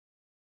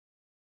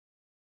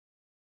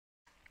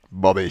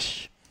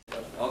Bobbich.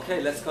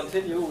 Okay, let's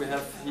continue. We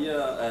have here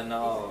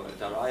now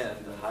Darach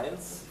and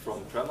Heinz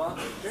from Tremor.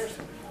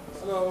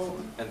 Hello.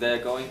 And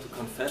they're going to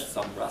confess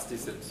some rusty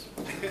sins.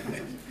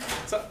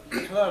 So,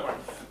 hello everyone.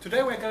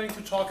 Today we're going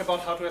to talk about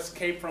how to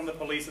escape from the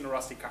police in a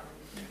rusty car.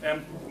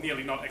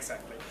 Nearly, not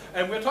exactly.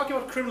 We're talking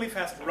about criminally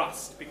fast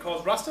Rust,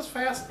 because Rust is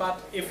fast, but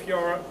if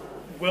you're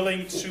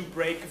willing to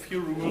break a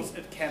few rules,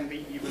 it can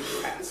be even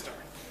faster.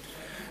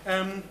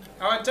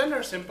 Our agenda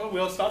is simple.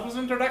 We'll start with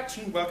an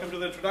introduction. Welcome to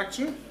the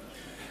introduction.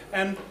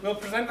 And we'll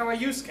present our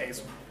use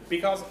case,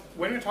 because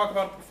when we talk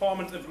about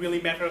performance, it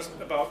really matters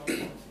about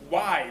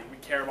why we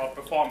care about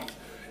performance.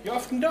 You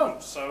often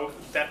don't, so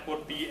that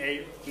would be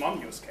a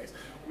non-use case.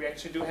 We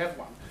actually do have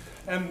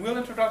one. We'll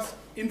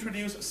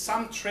introduce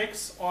some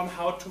tricks on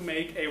how to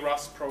make a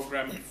Rust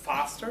program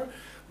faster.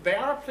 They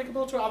are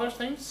applicable to other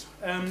things,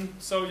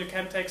 so you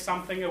can take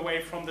something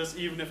away from this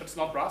even if it's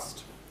not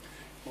Rust,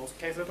 in most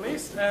cases at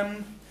least.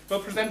 We'll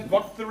present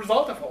what the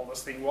result of all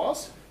this thing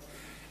was.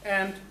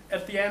 And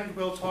at the end,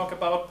 we'll talk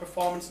about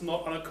performance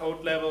not on a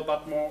code level,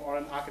 but more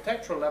on an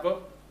architectural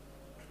level,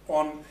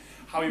 on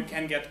how you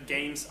can get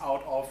gains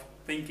out of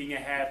thinking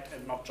ahead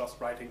and not just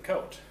writing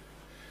code.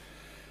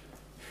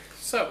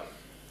 So,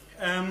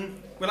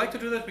 we like to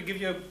do that. We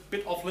give you a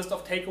bit of list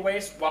of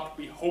takeaways, what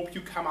we hope you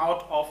come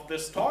out of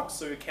this talk,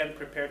 so you can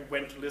prepare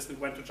when to listen,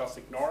 when to just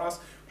ignore us,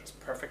 which is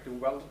perfectly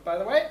well, by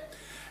the way.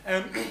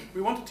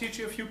 We want to teach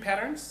you a few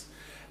patterns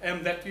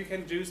that you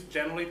can use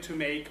generally to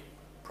make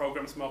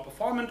programs more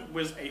performant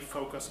with a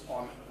focus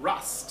on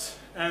Rust.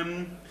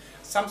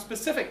 Some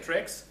specific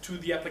tricks to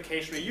the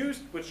application we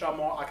used, which are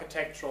more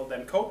architectural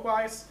than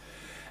code-wise,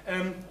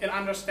 an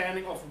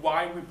understanding of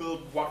why we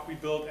build what we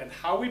build and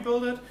how we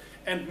build it,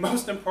 and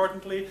most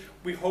importantly,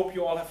 we hope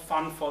you all have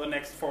fun for the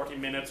next 40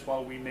 minutes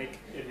while we make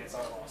idiots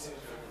out of us.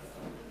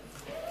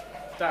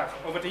 Darach,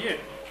 over to you.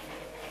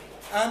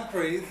 And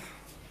breathe.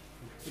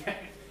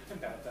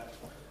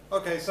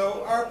 Okay,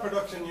 so our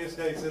production use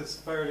case is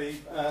fairly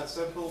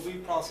simple. We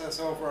process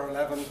over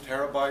 11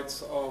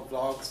 terabytes of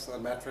logs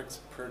and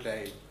metrics per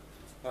day.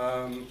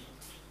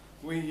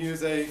 We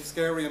use a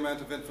scary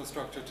amount of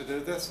infrastructure to do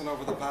this, and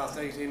over the past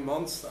 18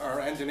 months, our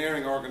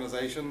engineering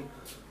organization,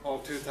 all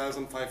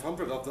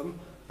 2,500 of them,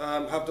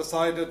 have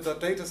decided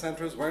that data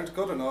centers weren't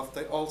good enough.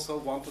 They also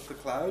wanted the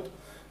cloud.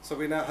 So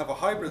we now have a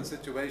hybrid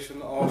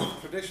situation of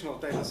traditional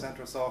data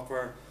center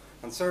software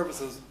and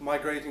services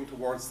migrating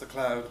towards the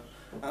cloud,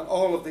 and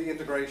all of the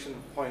integration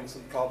points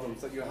and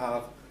problems that you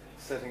have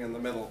sitting in the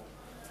middle.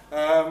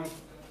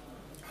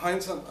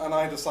 Heinz and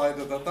I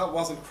decided that that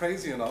wasn't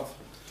crazy enough.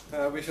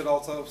 We should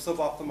also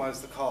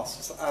sub-optimize the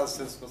costs as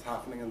this was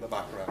happening in the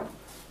background.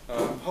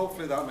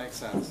 Hopefully that makes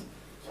sense.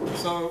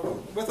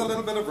 So with a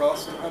little bit of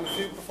Rust and a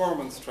few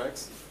performance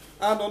tricks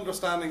and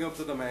understanding of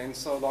the domain,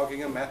 so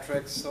logging and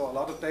metrics, so a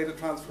lot of data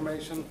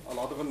transformation, a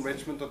lot of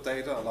enrichment of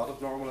data, a lot of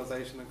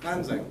normalization and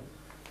cleansing,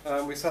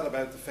 we set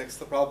about to fix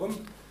the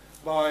problem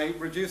by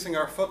reducing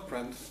our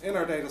footprint in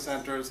our data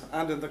centers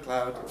and in the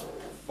cloud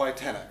by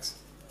 10x.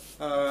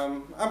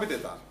 And we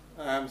did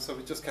that. So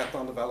we just kept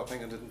on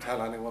developing and didn't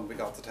tell anyone we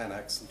got to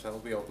 10x until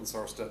we open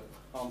sourced it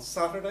on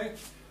Saturday.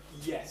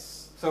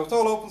 Yes. So it's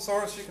all open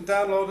source. You can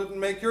download it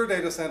and make your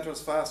data centers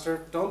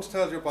faster. Don't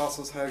tell your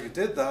bosses how you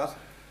did that.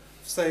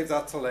 Save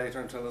that till later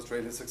until it's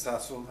really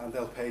successful, and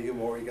they'll pay you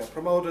more, you get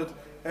promoted.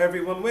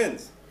 Everyone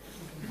wins.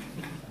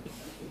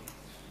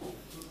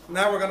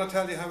 Now we're going to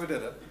tell you how we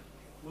did it.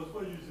 What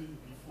were you using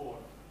before?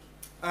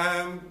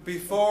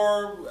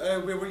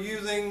 Before we were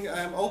using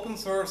open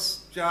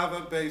source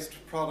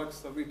Java-based products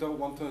that we don't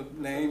want to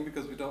name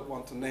because we don't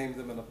want to name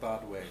them in a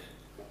bad way.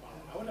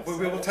 But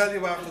we will tell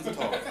you after the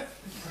talk.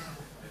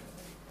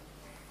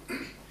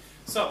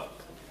 So,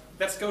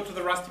 let's go to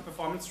the Rusty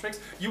performance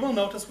tricks. You will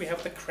notice we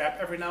have the crap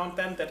every now and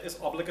then that is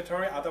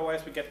obligatory,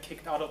 otherwise we get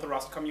kicked out of the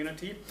Rust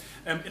community.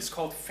 It's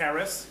called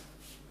Ferris.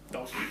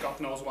 God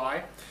knows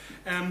why.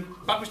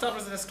 But we start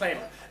with a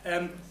disclaimer.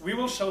 We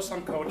will show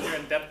some code here,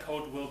 and that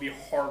code will be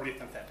horribly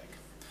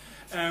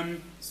synthetic.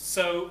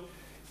 So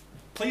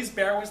please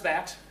bear with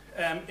that.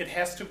 It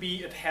has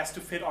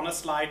to fit on a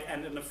slide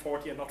and in a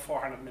 40 and not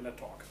 400-minute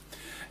talk.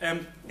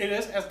 It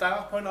is, as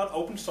Darach pointed out,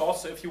 open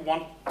source, so if you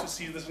want to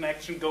see this in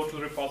action, go to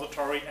the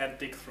repository and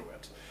dig through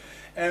it.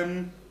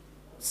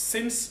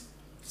 Since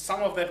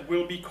some of that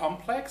will be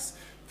complex,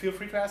 feel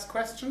free to ask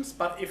questions,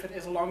 but if it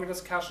is a longer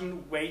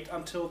discussion, wait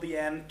until the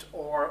end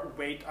or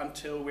wait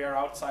until we are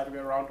outside,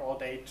 we're around all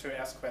day to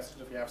ask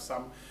questions if you have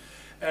some.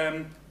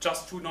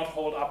 Just to not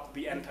hold up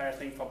the entire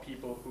thing for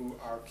people who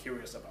are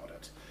curious about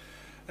it.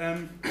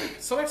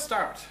 So let's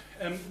start.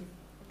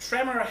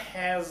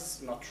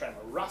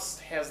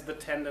 Rust has the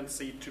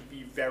tendency to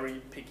be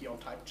very picky on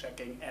type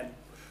checking and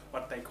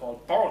what they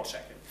call borrow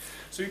checking.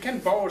 So you can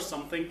borrow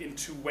something in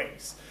two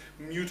ways,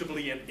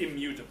 mutably and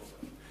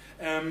immutably.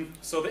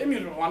 So the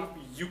immutable one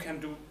you can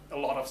do a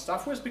lot of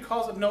stuff with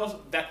because it knows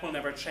that will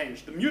never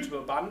change. The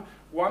mutable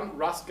one,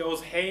 Rust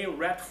goes, hey,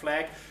 red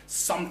flag,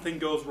 something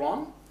goes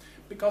wrong,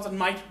 because it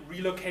might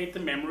relocate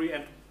the memory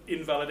and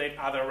invalidate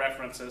other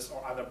references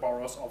or other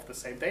borrows of the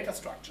same data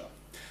structure.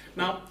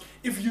 Now,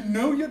 if you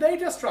know your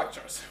data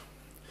structures,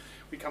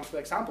 we come to the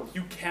example.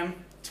 You can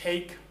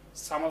take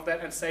some of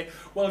that and say,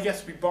 well,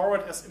 yes, we borrow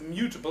it as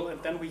immutable,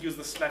 and then we use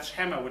the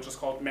sledgehammer, which is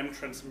called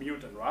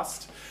memtransmute in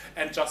Rust,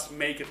 and just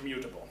make it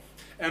mutable.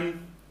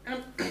 And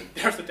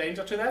there's a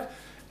danger to that,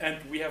 and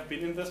we have been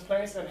in this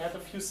place and had a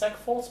few seg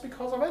faults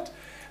because of it.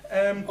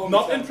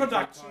 Not in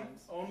production,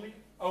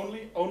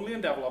 only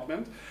in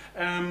development.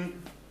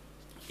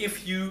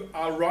 If you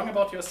are wrong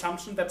about your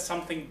assumption that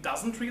something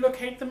doesn't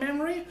relocate the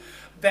memory,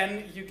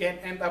 then you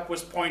end up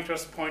with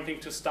pointers pointing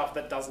to stuff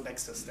that doesn't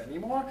exist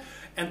anymore,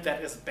 and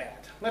that is bad.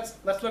 Let's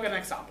look at an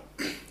example.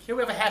 Here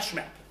we have a hash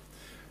map.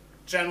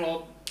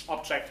 General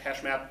object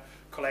hash map,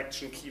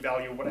 collection, key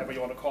value, whatever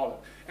you want to call it.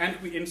 And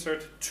we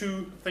insert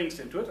two things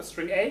into it, a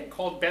string A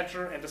called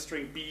badger and a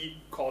string B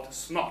called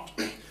snot.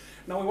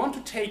 Now we want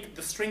to take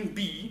the string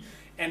B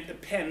and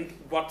append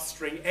what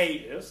string A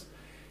is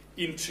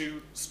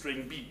into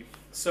string B.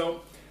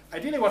 So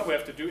ideally what we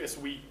have to do is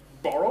we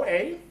borrow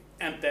A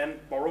and then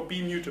borrow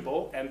B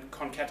mutable and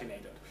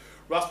concatenate it.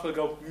 Rust will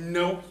go,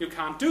 no, you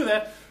can't do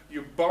that.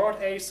 You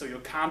borrowed A, so you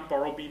can't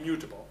borrow B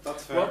mutable.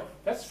 That's fair. Well,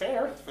 that's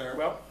fair. That's fair.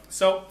 Well,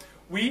 so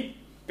we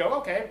go,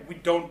 okay, we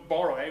don't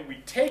borrow A, we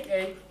take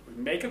A, we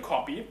make a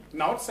copy.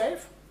 Now it's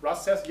safe.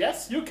 Rust says,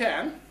 yes, you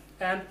can.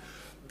 And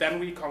then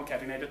we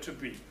concatenate it to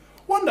B.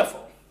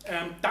 Wonderful.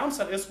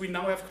 Downside is we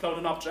now have cloned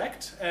an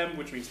object,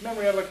 which means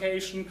memory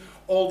allocation,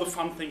 all the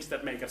fun things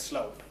that make it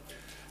slow.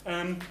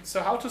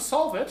 So how to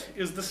solve it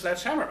is the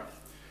sledgehammer.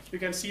 You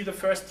can see the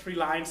first three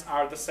lines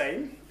are the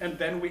same, and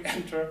then we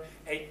enter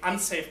a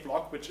unsafe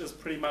block, which is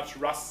pretty much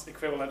Rust's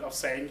equivalent of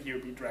saying, here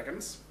be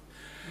dragons.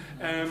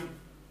 And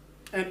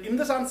in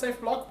this unsafe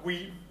block,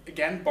 we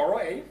again borrow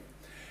A,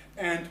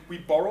 and we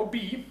borrow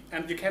B,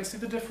 and you can see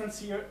the difference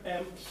here.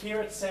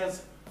 Here it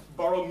says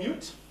borrow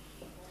mute,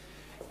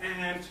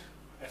 and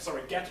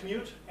sorry, get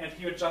mute, and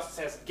here it just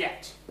says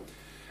get.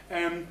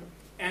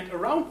 And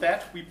around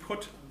that, we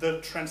put the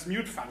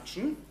transmute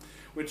function,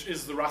 which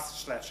is the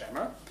Rust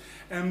sledgehammer,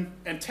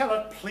 and tell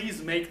it,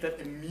 please make that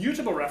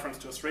immutable reference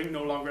to a string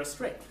no longer a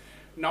string.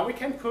 Now we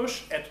can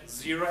push at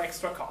 0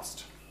 extra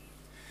cost.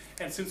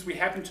 And since we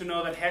happen to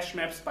know that hash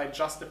maps, by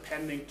just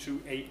appending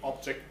to a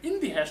object in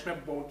the hash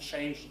map, won't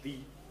change the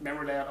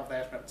memory layout of the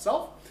hash map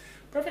itself,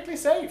 perfectly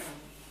safe.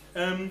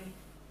 And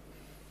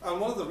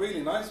one of the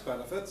really nice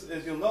benefits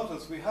is you'll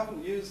notice we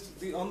haven't used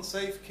the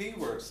unsafe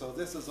keyword, so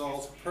this is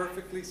all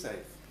perfectly safe.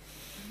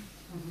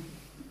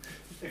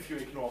 If you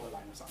ignore the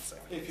line of unsafe.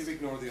 If you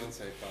ignore the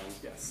unsafe lines.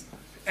 Yes.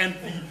 And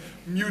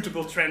the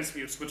mutable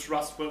transmutes, which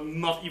Rust will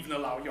not even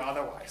allow you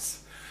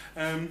otherwise.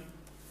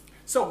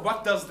 So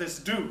what does this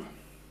do?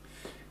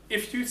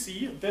 If you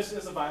see, this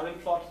is a violin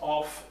plot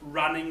of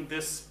running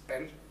this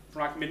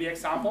benchmark mini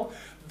example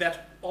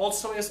that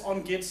also is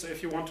on Git, so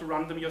if you want to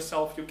run them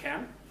yourself, you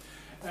can.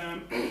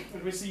 And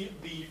we see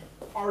the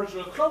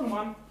original clone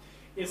one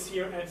is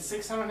here at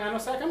 600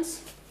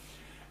 nanoseconds,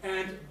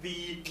 and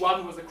the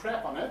one with the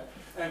crap on it,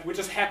 which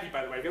is happy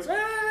by the way, goes,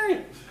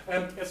 hey!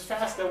 It's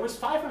faster with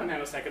 500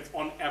 nanoseconds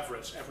on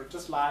average.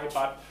 Averages lie,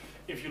 but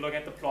if you look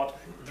at the plot,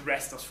 the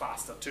rest is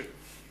faster too.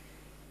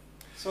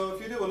 So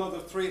if you do another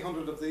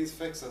 300 of these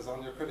fixes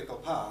on your critical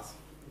path,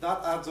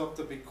 that adds up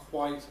to be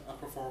quite a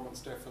performance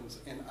difference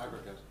in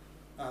aggregate.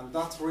 And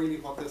that's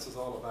really what this is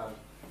all about.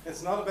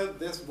 It's not about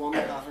this one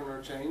pattern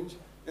or change,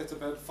 it's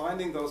about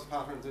finding those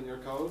patterns in your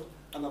code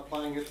and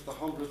applying it to the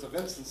hundreds of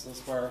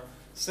instances where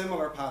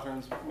similar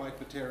patterns might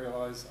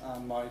materialize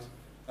and might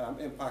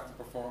impact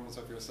the performance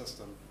of your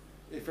system.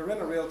 If you're in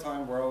a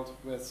real-time world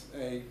with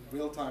a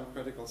real-time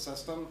critical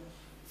system,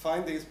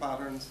 find these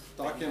patterns,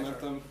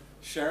 document them,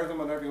 share them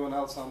with everyone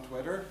else on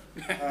Twitter,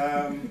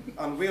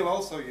 and we'll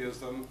also use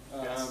them,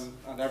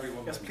 and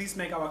everyone Yes, will. please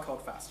make our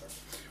code faster.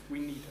 We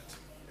need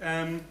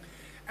it.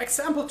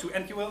 Example 2,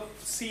 and you will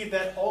see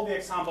that all the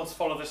examples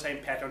follow the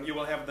same pattern. You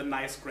will have the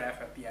nice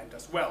graph at the end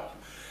as well.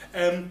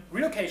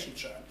 Relocation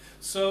churn.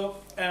 So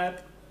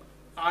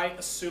I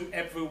assume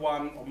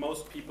everyone or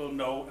most people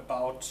know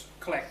about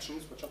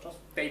collections, which are just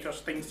data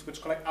things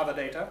which collect other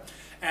data,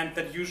 and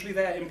that usually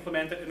they are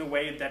implemented in a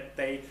way that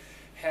they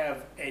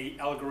have an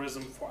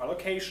algorithm for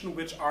allocation,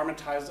 which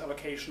amortizes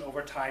allocation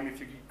over time if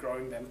you keep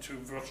growing them to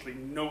virtually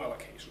no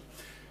allocation.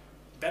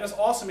 That is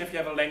awesome if you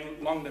have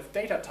a long-lived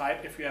data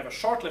type. If you have a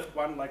short-lived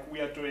one, like we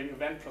are doing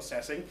event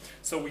processing,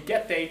 so we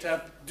get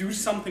data, do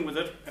something with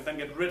it, and then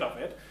get rid of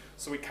it,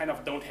 so we kind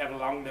of don't have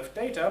long-lived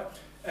data,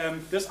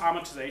 this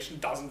amortization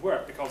doesn't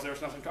work because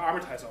there's nothing to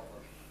amortize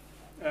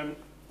over.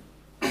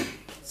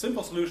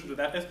 Simple solution to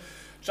that is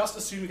just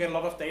assume you get a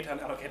lot of data and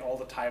allocate all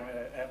the time,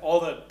 all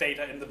the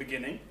data in the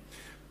beginning.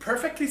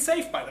 Perfectly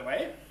safe, by the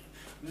way.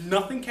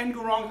 Nothing can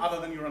go wrong other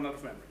than you run out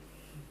of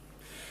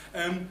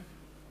memory.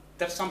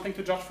 That's something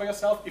to judge for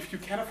yourself. If you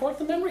can afford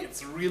the memory,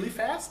 it's really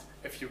fast.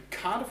 If you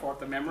can't afford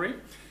the memory,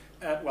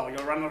 well,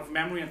 you'll run out of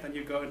memory and then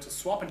you go into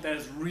swap, and then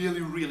it's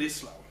really, really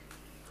slow.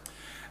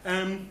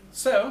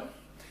 So,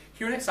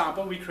 here an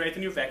example, we create a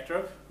new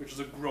vector, which is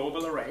a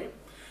growable array.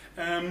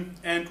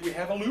 And we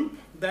have a loop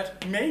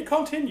that may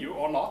continue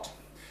or not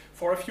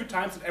for a few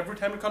times, and every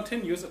time it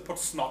continues, it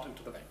puts snot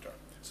into the vector.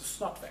 It's a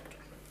snot vector.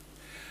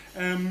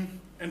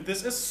 And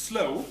this is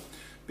slow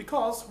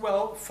because,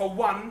 well, for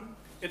 1,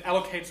 it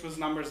allocates with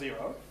number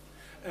 0.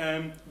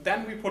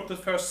 Then we put the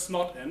first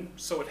snot in,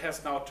 so it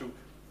has now to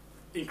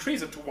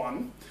increase it to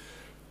 1,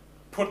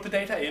 put the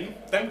data in,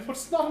 then we put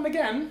snot in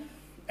again,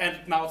 and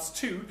now it's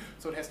 2,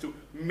 so it has to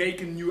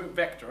make a new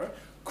vector,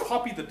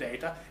 copy the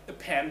data,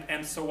 append,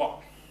 and so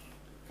on.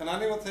 Can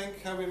anyone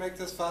think how we make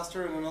this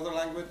faster in another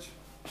language?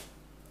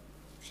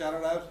 Shout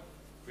it out.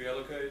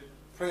 Pre-allocate.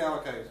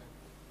 Pre-allocate.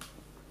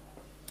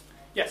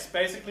 Yes,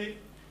 basically,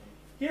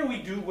 here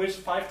we do with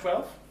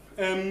 512.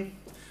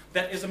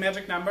 That is a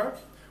magic number.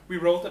 We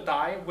rolled a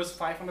die with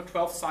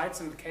 512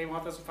 sides, and it came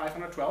out as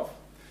 512.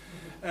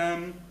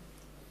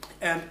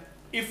 And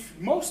if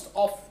most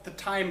of the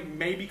time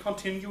maybe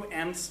continue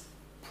ends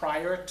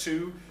prior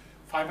to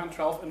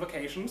 512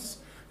 invocations,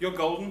 you're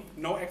golden,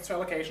 no extra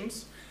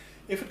allocations.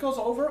 If it goes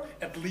over,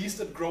 at least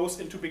it grows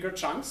into bigger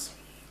chunks.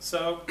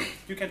 So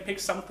you can pick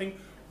something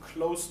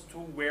close to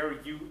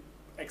where you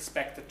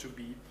expect it to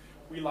be.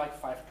 We like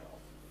 512.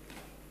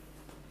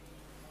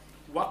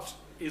 What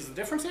is the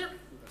difference here?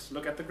 Let's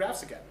look at the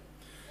graphs again.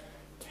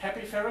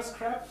 Happy Ferris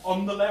crab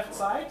on the left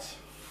side.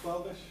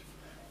 12-ish.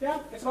 Yeah,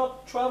 it's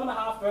about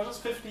 12.5 versus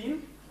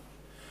 15.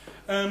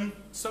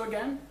 So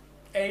again,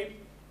 a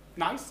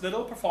nice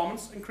little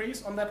performance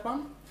increase on that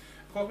one,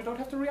 because we don't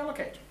have to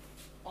reallocate.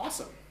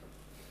 Awesome.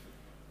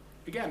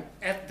 Again,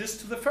 add this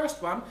to the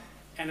first one,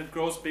 and it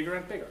grows bigger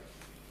and bigger.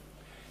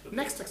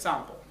 Next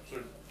example.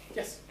 Sorry.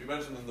 Yes? You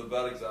mentioned in the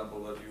bad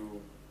example that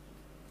you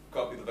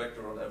copy the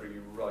vector on every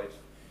write.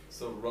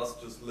 So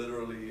Rust just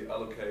literally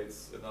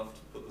allocates enough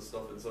to put the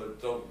stuff in, so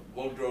it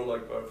won't grow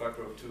like by a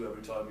factor of 2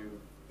 every time you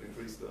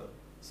increase the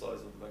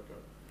size of the vector.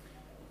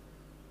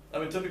 I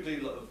mean, typically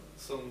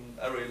some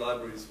array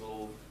libraries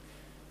will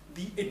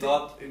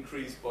not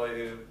increase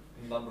by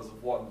numbers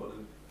of 1, but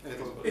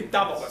it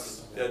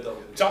doubles. Yeah, it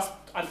doubles. Just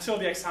until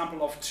the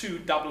example of 2,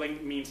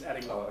 doubling means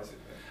adding 1. Oh, I see.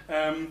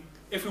 Yeah.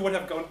 If we would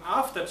have gone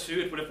after 2,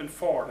 it would have been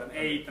 4, then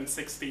 8, then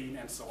 16,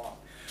 and so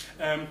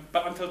on.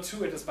 But until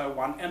 2, it is by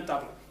 1 and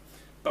doubling.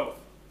 Both.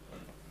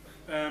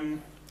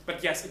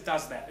 But yes, it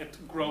does that. It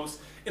grows,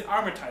 it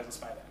amortizes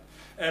by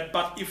that.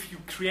 But if you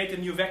create a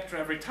new vector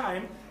every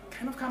time,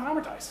 kind of can't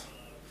amortize.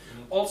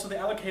 Also, the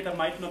allocator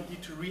might not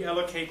need to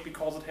reallocate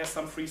because it has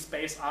some free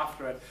space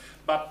after it,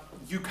 but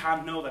you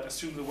can't know that.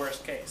 Assume the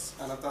worst case.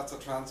 And if that's a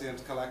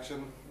transient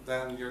collection,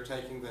 then you're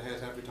taking the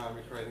hit every time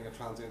you're creating a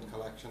transient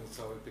collection,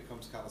 so it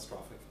becomes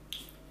catastrophic.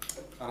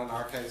 And in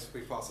our case,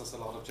 we process a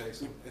lot of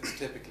JSON. It's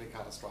typically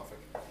catastrophic.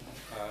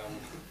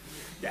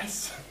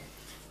 Yes.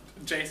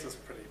 JSON is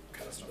pretty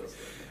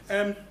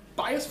catastrophic.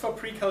 Bias for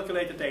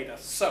pre-calculated data.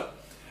 So,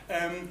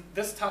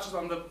 this touches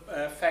on the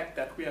fact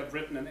that we have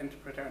written an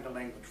interpreter and a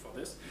language for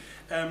this.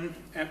 And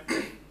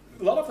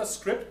a lot of the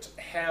script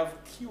have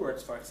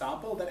keywords, for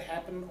example, that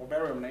happen, or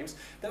variable names,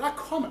 that are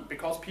common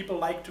because people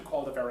like to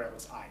call the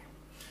variables I,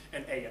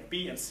 and A and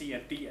B and C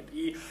and D and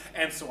E,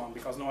 and so on,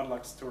 because no one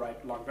likes to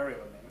write long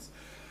variable names.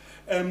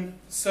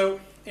 So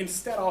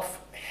instead of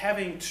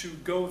having to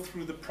go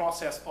through the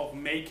process of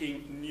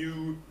making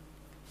new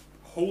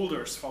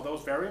holders for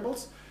those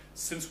variables,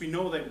 since we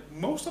know they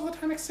most of the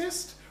time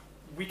exist,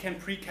 we can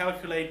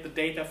pre-calculate the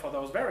data for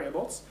those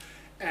variables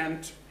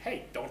and,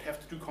 hey, don't have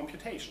to do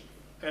computation.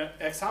 An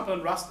example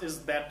in Rust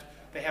is that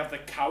they have the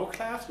cow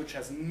class, which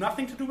has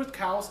nothing to do with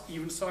cows,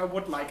 even so I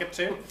would like it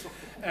to,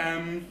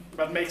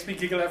 but makes me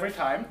giggle every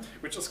time,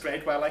 which is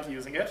great, but I like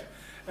using it.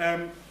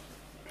 And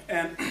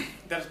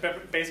that is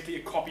basically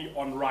a copy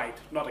on write,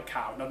 not a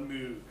cow, not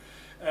moo.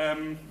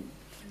 And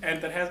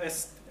that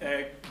has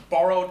a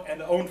borrowed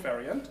and owned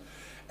variant.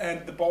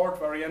 And the borrowed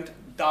variant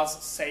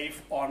does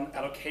save on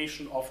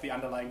allocation of the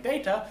underlying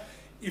data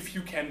if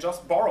you can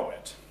just borrow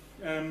it.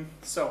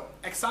 So,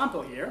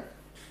 example here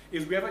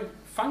is we have a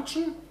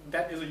function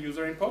that is a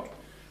user input,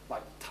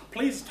 like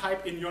please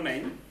type in your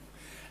name,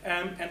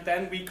 and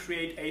then we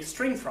create a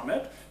string from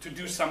it to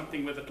do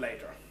something with it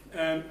later.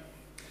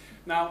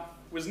 Now,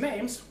 with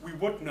names, we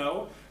would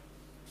know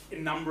a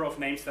number of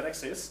names that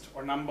exist,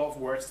 or number of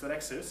words that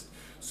exist,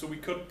 so we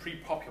could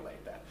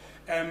pre-populate that.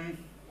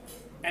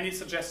 Any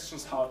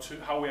suggestions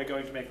how we are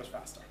going to make this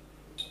faster?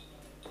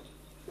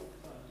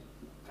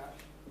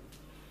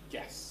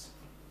 Yes.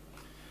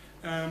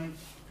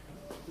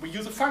 We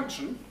use a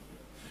function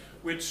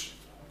which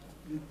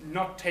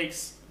not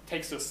takes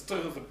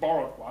the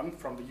borrowed one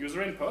from the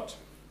user input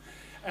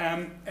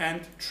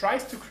and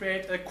tries to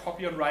create a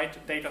copy and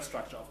write data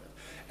structure of it.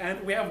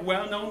 And we have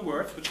well-known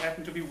words which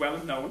happen to be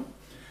well-known.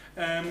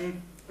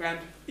 And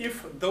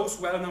if those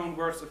well-known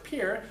words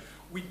appear,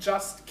 we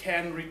just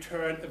can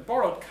return a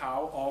borrowed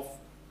cow of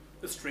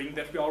the string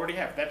that we already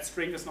have. That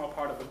string is now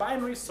part of the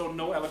binary, so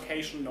no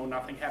allocation, no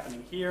nothing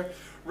happening here.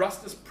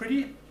 Rust is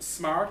pretty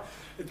smart.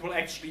 It will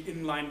actually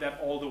inline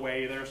that all the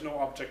way. There's no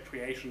object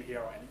creation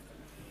here or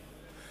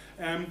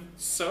anything.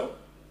 So,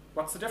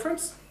 what's the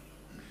difference?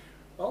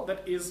 Well,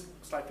 that is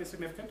slightly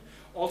significant.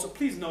 Also,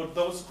 please note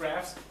those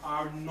graphs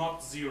are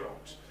not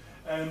zeroed.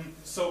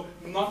 So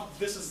not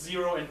this is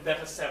 0 and that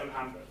is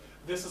 700.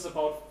 This is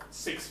about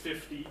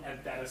 650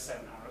 and that is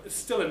 700. It's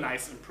still a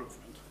nice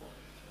improvement.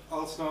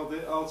 Also,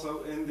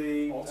 in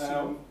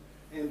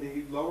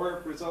the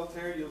lower result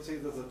here, you'll see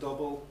there's a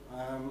double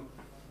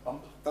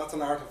Bump. That's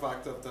an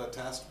artifact of the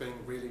test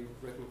being really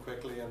written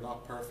quickly and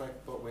not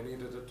perfect, but we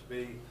needed it to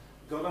be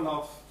good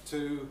enough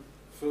to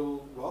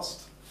fool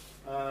Rust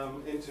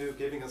into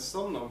giving us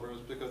some numbers,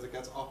 because it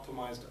gets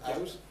optimized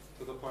out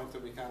to the point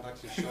that we can't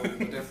actually show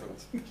the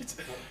difference.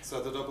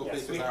 So the double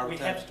peak is our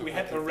attempt to we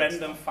had a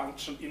random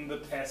function in the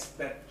test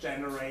that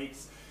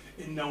generates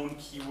a known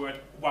keyword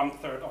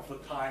 1/3 of the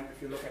time.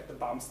 If you look at the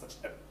bumps, that's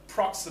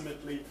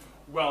approximately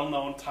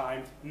well-known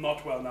time,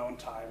 not well-known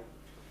time.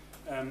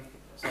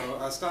 So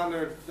a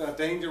standard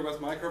danger with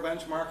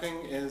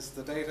micro-benchmarking is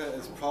the data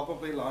is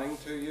probably lying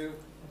to you,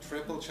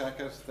 triple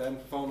check it, then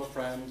phone a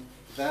friend,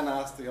 then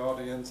ask the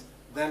audience,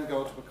 then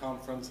go to a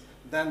conference,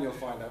 then you'll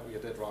find out what you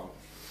did wrong.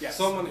 Yes.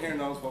 Someone here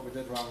knows what we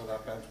did wrong with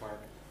that benchmark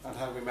and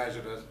how we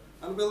measured it,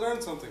 and we'll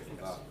learn something from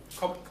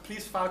that.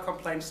 Please file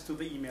complaints to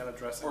the email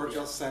address. Or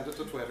just send it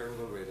to Twitter and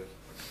we'll read it.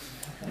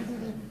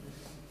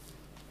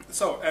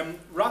 So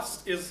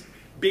Rust is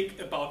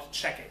big about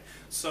checking.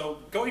 So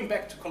going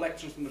back to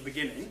collections from the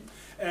beginning,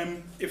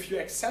 if you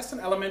access an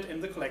element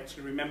in the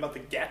collection, remember the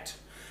get,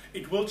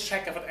 it will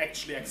check if it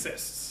actually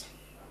exists.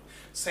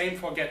 Same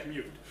for get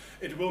mute.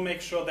 It will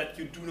make sure that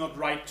you do not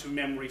write to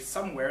memory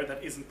somewhere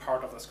that isn't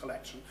part of this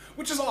collection,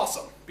 which is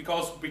awesome,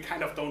 because we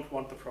kind of don't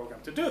want the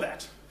program to do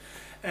that.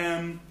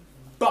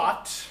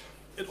 But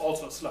it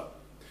also is slow,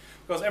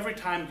 because every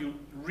time you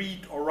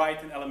read or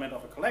write an element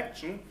of a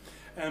collection,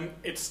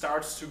 it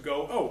starts to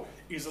go, oh,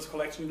 is this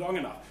collection long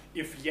enough?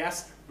 If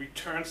yes,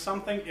 return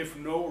something. If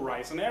no,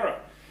 write an error,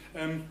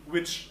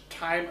 which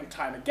time and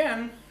time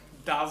again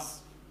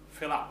does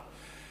fill up.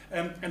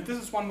 And this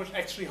is one which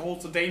actually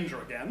holds a danger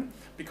again,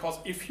 because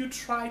if you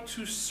try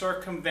to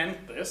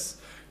circumvent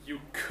this, you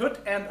could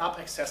end up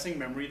accessing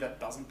memory that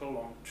doesn't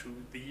belong to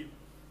the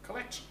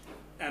collection.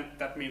 And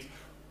that means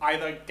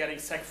either getting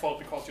segfault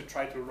because you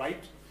try to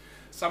write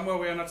somewhere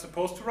where you're not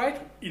supposed to write,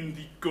 in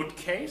the good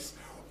case,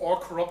 or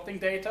corrupting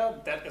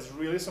data that is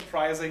really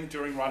surprising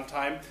during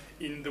runtime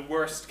in the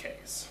worst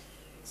case.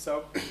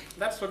 So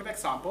let's look at an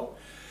example.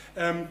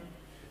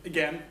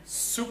 Again,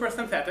 super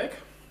synthetic.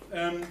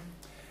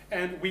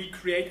 And we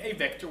create a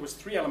vector with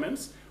 3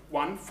 elements,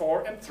 1,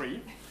 4, and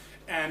 3.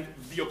 And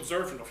the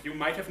observant of you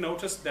might have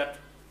noticed that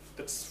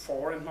that's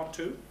 4 and not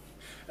 2.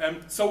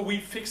 So we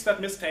fixed that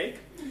mistake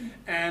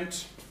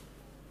and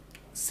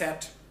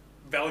set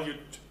value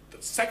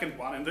the second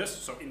one in this,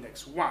 so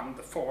index 1,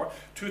 the 4,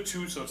 to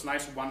 2, so it's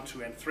nice 1,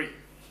 2, and 3.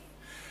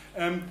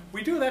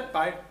 We do that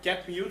by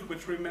get mute,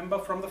 which remember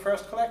from the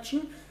first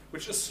collection,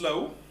 which is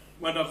slow,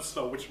 well not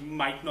slow, which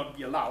might not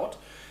be allowed,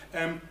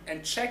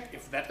 and check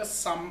if that is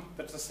sum,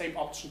 that's the same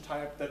option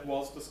type that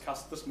was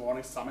discussed this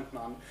morning, sum and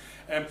none.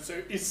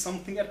 So is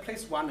something at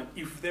place 1, and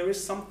if there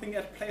is something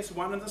at place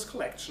 1 in this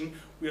collection,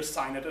 we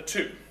assign it a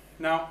 2.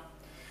 Now,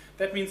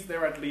 that means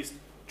there are at least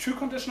 2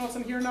 conditionals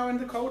in here now in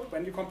the code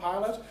when you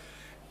compile it,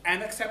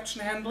 and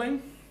exception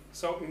handling,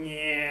 so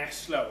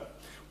slow.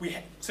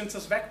 Since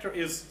this vector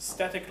is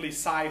statically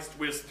sized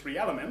with 3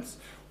 elements,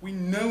 we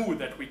know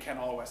that we can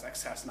always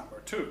access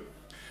number 2.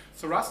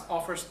 So Rust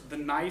offers the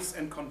nice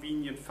and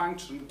convenient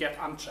function get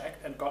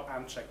unchecked and got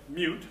unchecked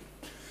mute,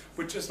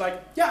 which is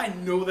like, yeah, I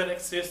know that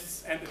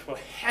exists, and it will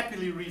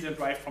happily read and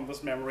write from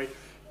this memory,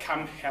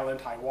 come hell and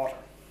high water.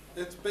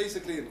 It's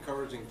basically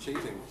encouraging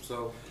cheating,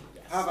 so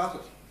have at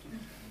it.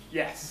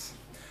 Yes.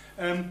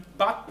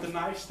 But the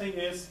nice thing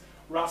is,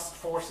 Rust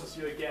forces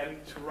you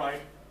again to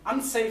write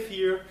unsafe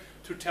here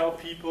to tell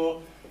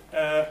people,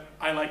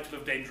 I like to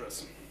live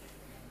dangerous.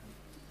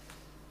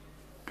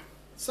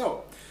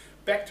 So,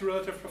 back to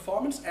relative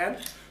performance, and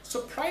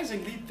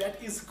surprisingly,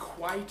 that is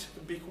quite a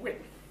big win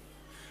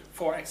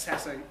for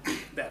accessing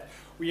that.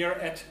 We are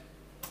at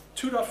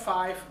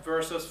 2.5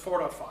 versus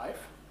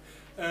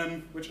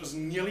 4.5, which is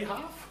nearly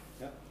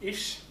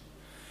half-ish.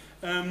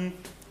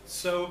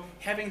 So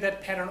having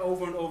that pattern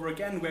over and over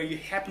again, where you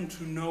happen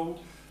to know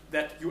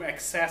that you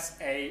access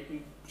a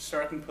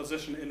certain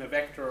position in a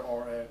vector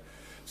or a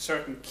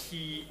certain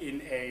key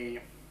in a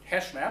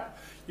hash map,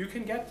 you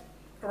can get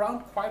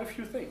around quite a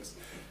few things.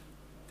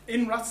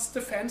 In Rust's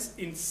defense,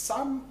 in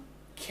some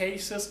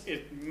cases,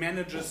 it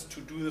manages to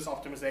do this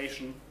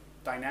optimization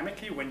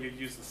dynamically when you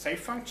use the safe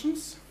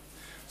functions.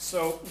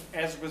 So,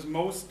 as with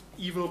most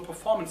evil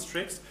performance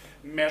tricks,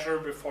 measure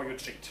before you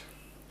cheat.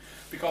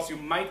 Because you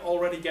might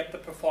already get the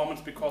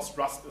performance because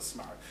Rust is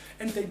smart.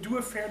 And they do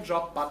a fair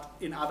job, but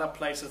in other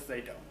places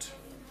they don't.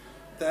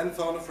 Then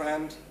phone a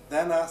friend,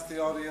 then ask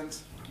the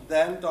audience,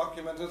 then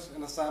document it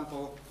in a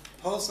sample,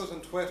 post it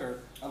on Twitter,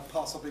 and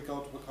possibly go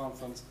to a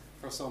conference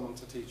for someone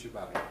to teach you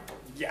better.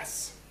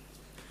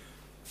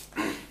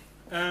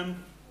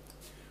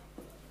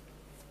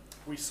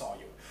 we saw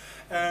you.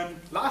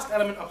 Last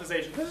element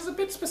optimization. This is a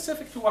bit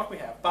specific to what we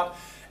have, but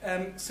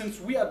since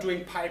we are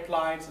doing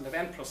pipelines and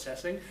event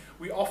processing,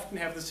 we often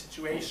have the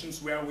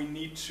situations where we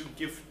need to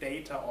give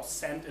data or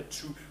send it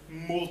to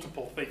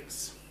multiple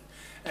things.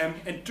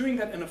 And doing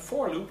that in a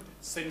for loop,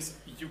 since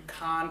you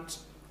can't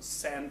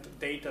send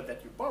data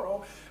that you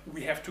borrow,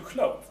 we have to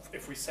clone.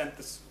 If we send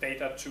this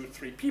data to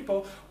 3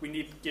 people, we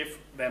need to give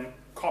them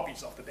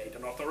copies of the data,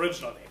 not the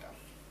original data.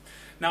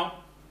 Now,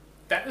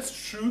 that is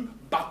true,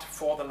 but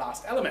for the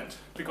last element.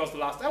 Because the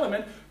last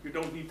element, you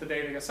don't need the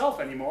data yourself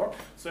anymore.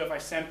 So if I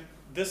send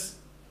this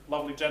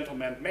lovely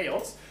gentleman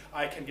mails,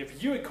 I can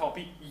give you a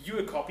copy,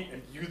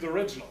 and you the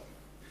original.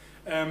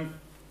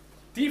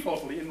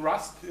 Defaultly, in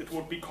Rust, it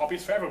would be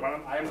copies for everyone,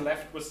 and I'm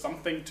left with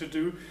something to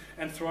do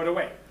and throw it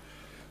away.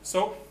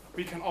 So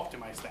we can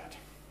optimize that.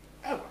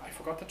 Oh, I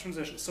forgot the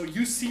transition. So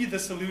you see the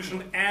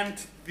solution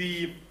and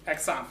the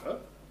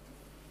example.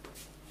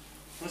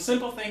 The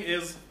simple thing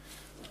is,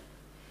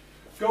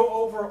 go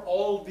over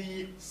all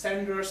the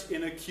senders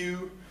in a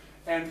queue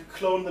and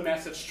clone the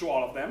message to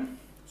all of them.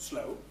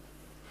 Slow.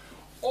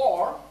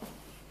 Or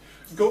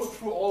go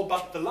through all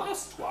but the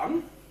last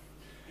one,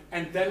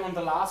 and then on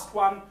the last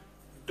one,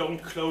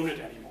 don't clone it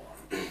anymore.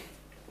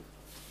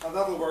 And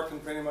that'll work in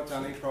pretty much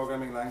any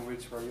programming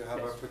language where you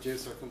have a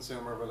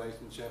producer-consumer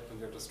relationship and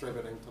you're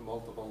distributing to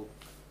multiple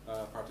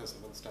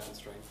participants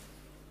downstream.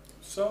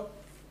 So,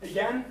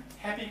 again,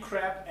 happy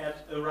crap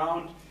at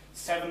around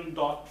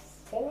 7.4,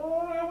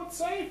 I would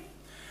say.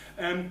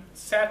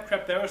 Sad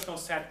crap, there is no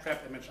sad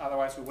crap image,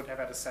 otherwise we would have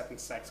had a sad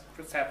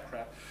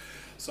crap.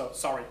 So,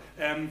 sorry.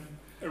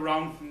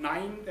 Around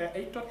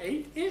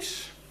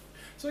 8.8-ish.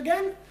 So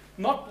again,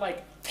 not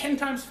like 10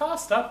 times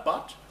faster,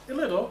 but a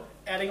little,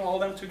 adding all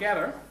them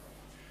together.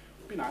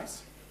 Would be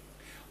nice.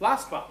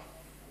 Last one.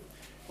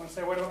 Want to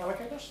say a word about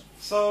allocators?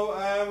 So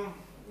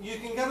you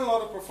can get a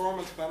lot of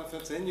performance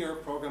benefits in your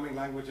programming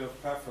language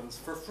of preference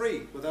for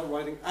free without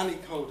writing any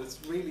code. It's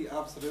really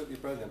absolutely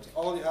brilliant.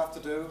 All you have to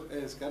do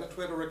is get a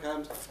Twitter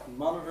account and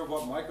monitor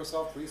what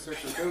Microsoft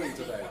Research is doing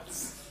today.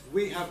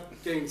 We have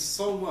gained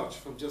so much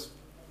from just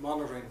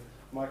monitoring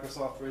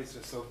Microsoft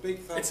Research. So big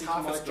thank you to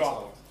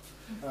Microsoft.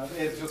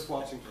 It's just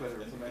watching Twitter,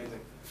 it's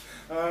amazing.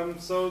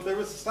 So there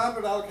was a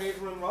standard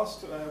allocator in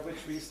Rust,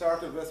 which we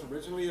started with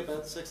originally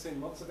about 16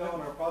 months ago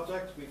on our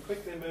project. We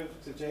quickly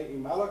moved to JE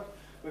malloc.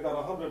 We got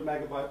a 100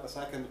 megabyte a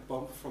second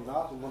bump from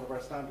that in one of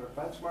our standard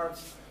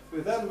benchmarks.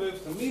 We then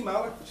moved to me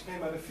malloc, which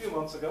came out a few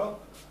months ago,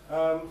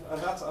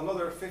 and that's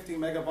another 50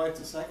 megabytes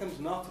a second,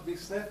 not to be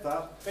sniffed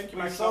at. Thank you,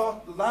 we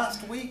saw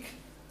last week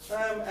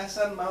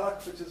SN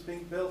malloc, which is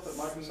being built at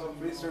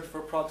Microsoft Research for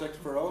Project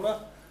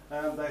Verona.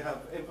 And they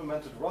have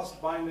implemented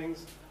Rust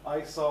bindings.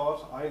 I saw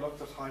it, I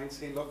looked at Heinz,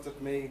 he looked at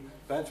me,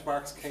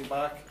 benchmarks came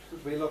back,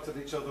 we looked at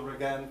each other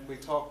again, we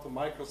talked to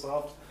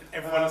Microsoft.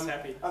 Everyone is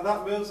happy. And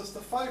that moves us to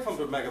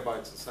 500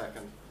 megabytes a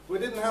second. We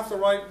didn't have to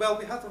write, well,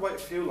 we had to write a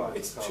few lines.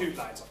 It's 2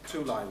 lines.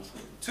 2 lines.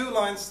 2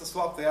 lines to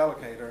swap the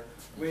allocator.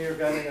 We are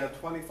getting a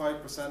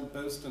 25%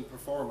 boost in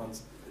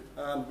performance.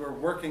 And we're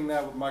working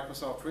now with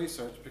Microsoft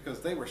Research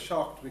because they were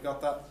shocked we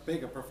got that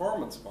big a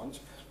performance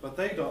bunch, but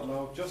they don't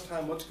know just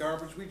how much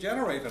garbage we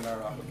generate in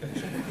our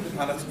application,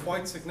 and it's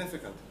quite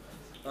significant.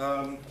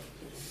 Yeah.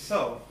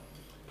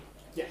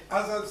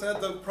 As I've said,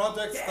 the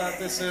project that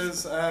this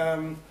is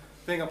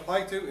being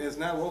applied to is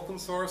now open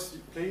source.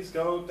 Please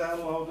go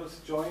download it,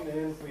 join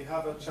in. We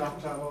have a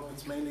chat channel.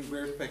 It's mainly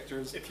weird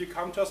pictures. If you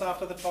come to us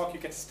after the talk, you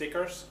get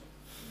stickers.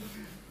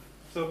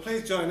 So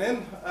please join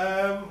in.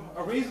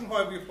 A reason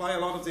why we apply a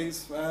lot of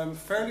these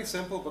fairly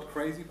simple but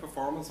crazy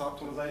performance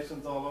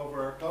optimizations all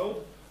over our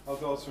code, I'll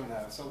go through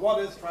now. So what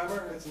is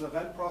Tremor? It's an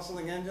event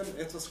processing engine.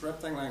 It's a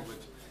scripting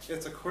language.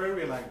 It's a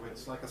query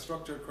language, like a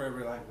structured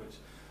query language.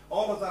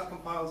 All of that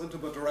compiles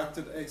into a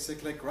directed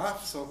acyclic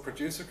graph, so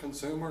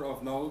producer-consumer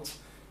of nodes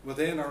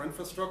within our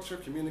infrastructure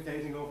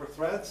communicating over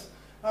threads.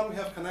 And we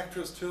have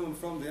connectors to and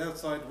from the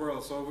outside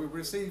world. So we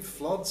receive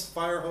floods,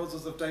 fire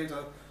hoses of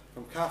data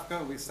from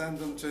Kafka. We send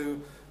them to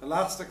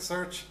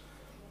Elasticsearch.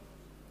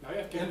 Now you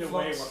have given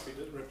away what we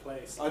did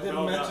replace. I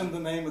didn't mention the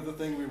name of the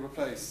thing we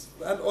replaced.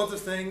 And other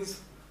things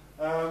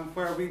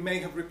where we may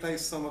have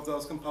replaced some of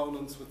those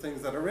components with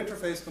things that are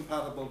interface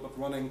compatible but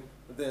running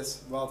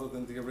this rather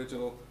than the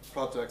original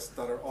projects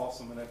that are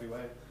awesome in every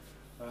way.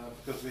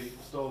 Because we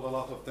stole a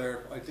lot of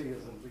their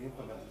ideas and we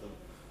implemented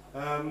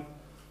them.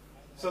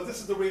 So this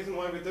is the reason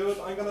why we do it.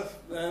 I'm going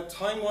to,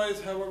 time-wise,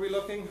 how are we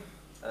looking?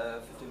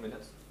 15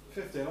 minutes.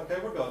 15, okay,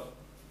 we're good.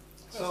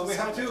 So we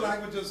have 2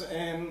 languages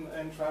in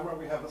Tremor.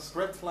 We have a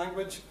script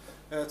language.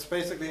 It's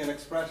basically an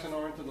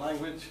expression-oriented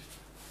language.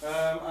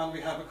 And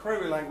we have a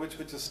query language,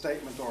 which is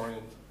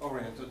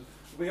statement-oriented.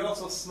 We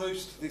also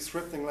smooshed the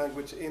scripting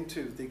language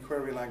into the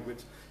query language,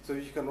 so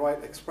you can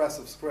write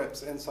expressive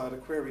scripts inside a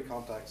query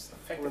context.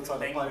 Effective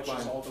inside a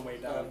pipeline all the way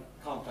down.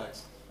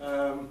 Context. We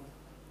go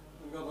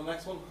to the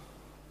next one?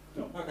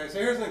 No. Okay, so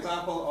here's an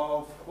example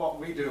of what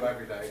we do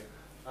every day.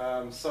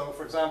 So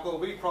for example,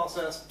 we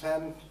process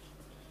 10,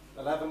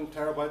 11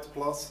 terabytes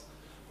plus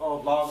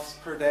of logs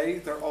per day.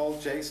 They're all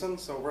JSON,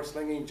 so we're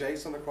slinging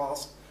JSON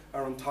across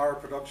our entire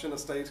production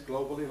estate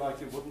globally like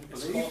you wouldn't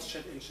It's believe. called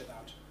shit in, shit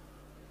out.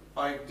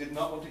 I did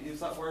not want to use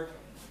that word.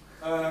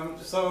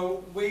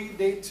 So we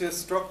need to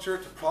structure,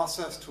 to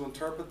process, to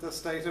interpret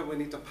this data. We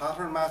need to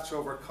pattern match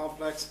over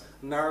complex,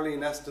 narrowly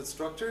nested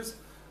structures.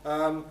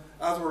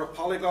 As we're a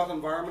polyglot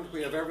environment,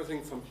 we have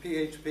everything from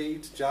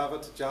PHP to Java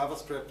to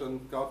JavaScript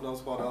and God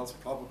knows what else,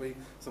 probably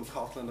some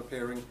Kotlin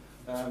appearing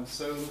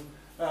soon.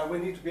 We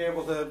need to be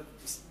able to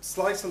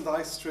slice and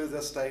dice through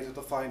this data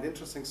to find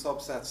interesting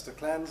subsets to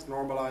cleanse,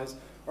 normalize,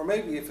 or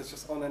maybe if it's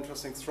just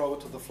uninteresting, throw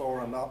it to the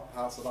floor and not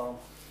pass it on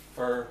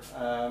for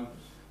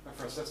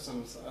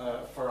systems,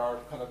 for our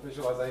kind of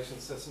visualization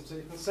system. So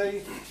you can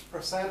see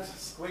percent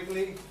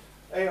squiggly,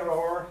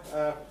 ARR,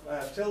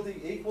 tilde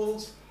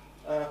equals,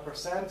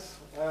 percent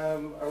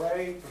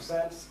array,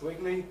 percent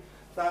squiggly.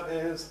 That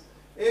is,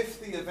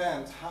 if the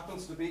event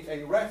happens to be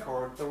a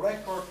record, the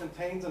record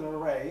contains an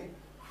array,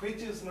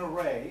 which is an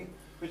array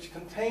which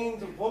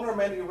contains one or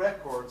many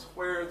records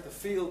where the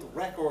field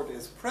record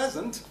is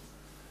present.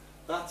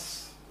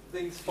 That's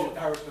these few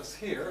characters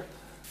here.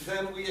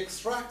 Then we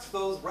extract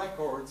those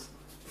records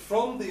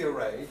from the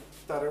array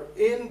that are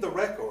in the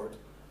record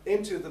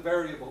into the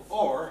variable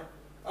or,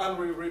 and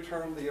we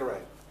return the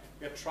array.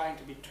 We're trying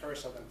to be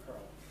terser than Perl.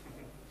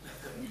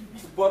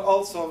 But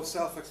also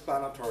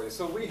self-explanatory.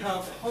 So we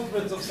have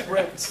hundreds of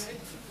scripts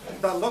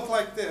that look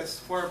like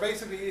this, where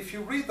basically if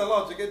you read the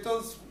logic, it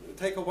does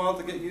take a while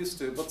to get used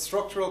to, but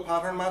structural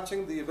pattern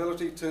matching, the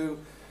ability to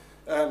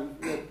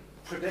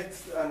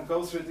predict and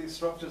go through these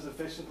structures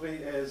efficiently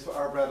is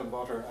our bread and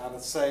butter, and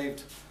it's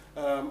saved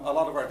a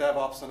lot of our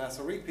DevOps and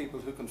SRE people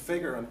who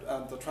configure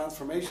and the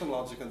transformation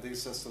logic in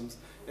these systems.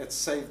 It's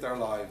saved their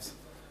lives.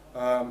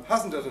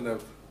 Hasn't it,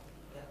 Anoop?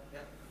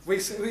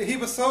 He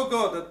was so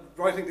good at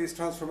writing these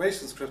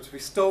transformation scripts, we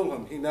stole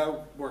him. He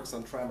now works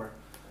on Tremor.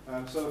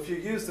 So if you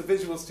use the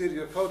Visual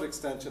Studio Code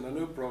extension,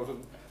 Anoop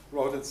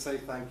wrote it, say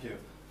thank you.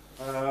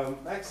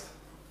 Next.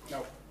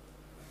 No.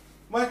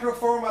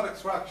 Microformat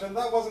extraction,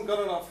 that wasn't good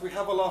enough. We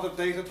have a lot of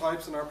data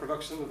types in our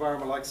production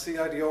environment, like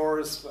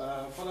CIDRs,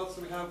 what else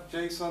do we have?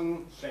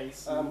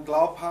 JSON,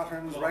 glob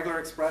patterns, regular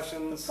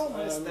expressions. The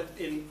problem is that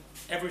in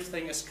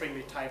everything is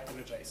stringly typed in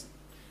a JSON.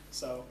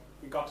 So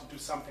we got to do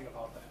something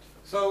about that.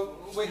 So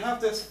we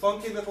have this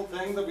funky little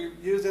thing that we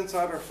use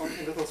inside our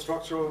funky little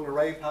structural and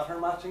array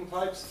pattern matching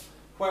types,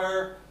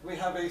 where we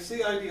have a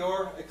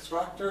CIDR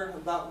extractor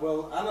that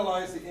will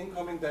analyze the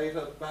incoming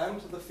data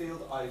bound to the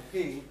field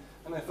IP,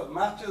 and if it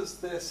matches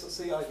this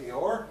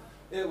CIDR,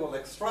 it will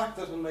extract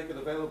it and make it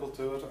available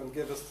to it and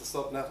give us the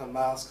subnet and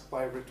mask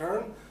by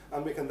return,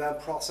 and we can then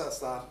process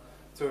that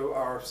through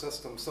our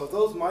system. So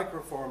those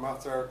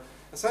microformats are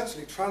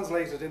essentially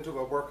translated into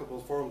a workable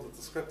form that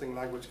the scripting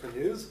language can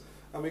use,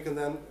 and we can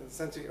then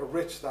essentially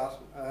enrich that,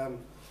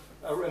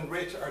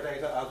 enrich our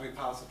data as we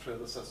pass it through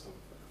the system.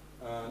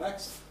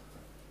 Next.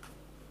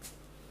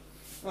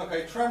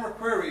 Okay, Tremor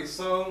queries.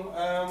 So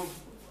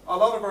a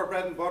lot of our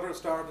bread and butter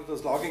started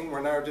as logging.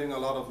 We're now doing a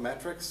lot of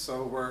metrics.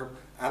 So we're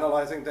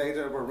analyzing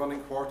data. We're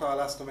running quartile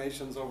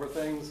estimations over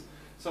things.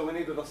 So we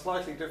needed a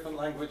slightly different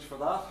language for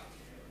that.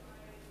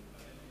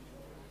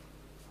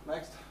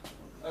 Next.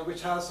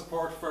 Which has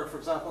support for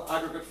example,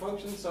 aggregate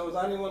functions. So is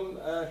anyone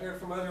here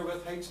familiar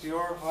with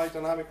HDR, high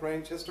dynamic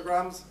range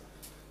histograms?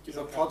 It's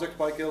a project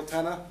by Gil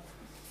Tenna.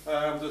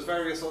 There's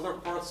various other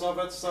parts of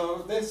it.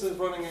 So this is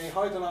running a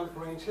high dynamic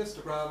range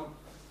histogram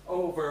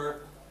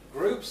over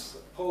groups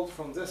pulled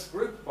from this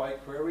group by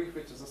query,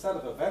 which is a set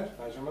of event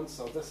measurements.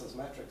 So this is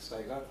metrics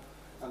data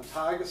and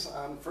tags.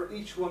 And for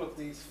each one of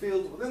these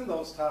fields within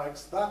those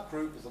tags, that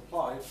group is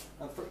applied.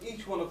 And for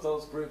each one of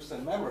those groups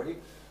in memory,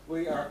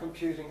 we are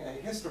computing a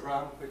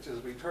histogram, which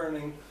is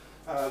returning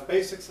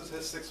basic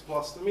statistics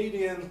plus the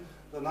median,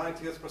 the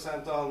 90th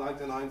percentile,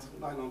 99th,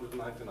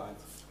 999th.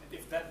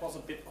 If that was a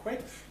bit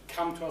quick,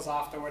 come to us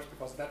afterwards,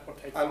 because that would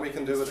take... And we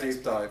can do a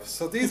deep dive.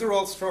 So these are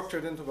all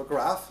structured into a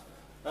graph.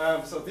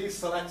 So these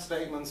select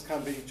statements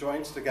can be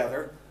joined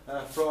together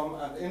from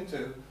and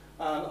into.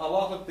 And a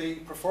lot of the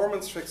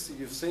performance tricks that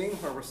you've seen,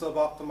 where we're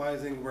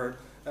sub-optimizing, we're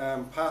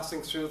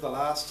passing through the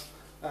last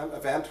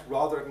event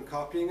rather than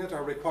copying it,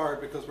 are required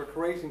because we're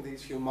creating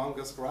these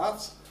humongous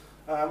graphs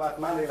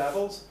at many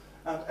levels,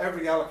 and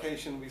every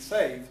allocation we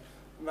save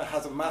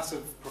has a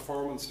massive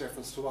performance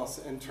difference to us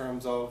in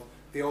terms of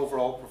the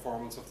overall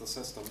performance of the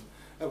system.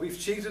 We've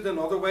cheated in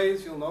other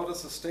ways. You'll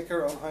notice a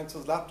sticker on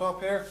Heinz's laptop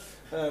here,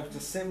 the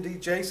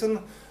SIMD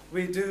JSON.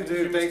 We do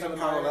data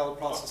parallel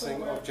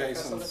processing of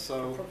JSON.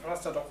 So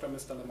Professor Dr.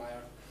 Mr.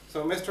 Lemire.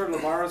 So Mr.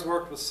 Lemire's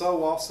work was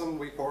so awesome,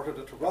 we ported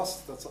it to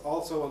Rust. That's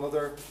also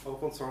another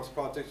open source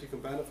project you can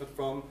benefit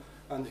from,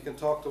 and you can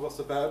talk to us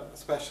about,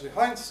 especially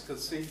Heinz,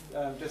 because he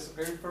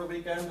disappeared for a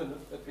weekend and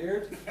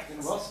appeared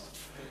in Rust.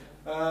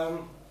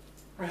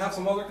 We have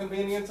some other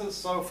conveniences.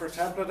 So for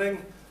templating,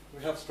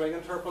 we have string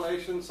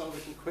interpolation, so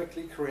we can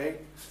quickly create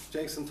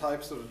JSON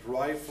types that are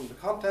derived from the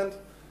content.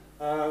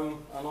 And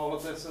all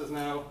of this is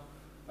now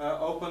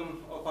open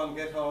up on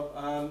GitHub,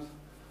 and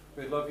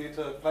we'd love you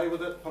to play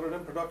with it, put it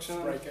in production,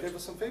 and give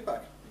us some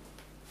feedback.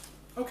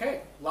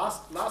 Okay,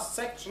 last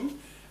section.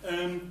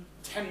 10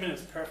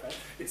 minutes, perfect.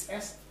 It's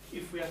as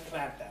if we had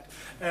planned that.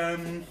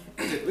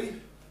 Did we?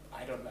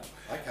 I don't know.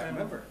 I can't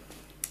remember.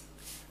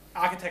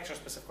 Architecture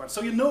specific one.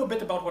 So you know a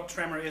bit about what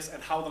Tremor is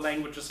and how the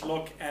languages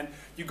look, and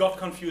you got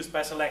confused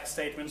by select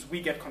statements, we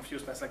get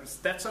confused by select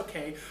statements. That's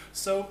okay.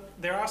 So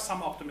there are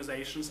some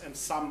optimizations and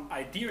some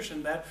ideas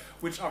in that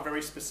which are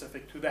very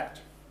specific to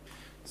that.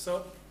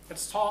 So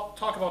let's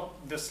talk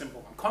about this simple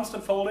one.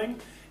 Constant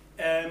folding.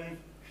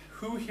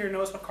 Who here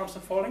knows what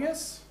constant folding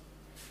is?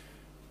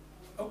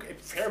 Okay,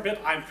 fair bit.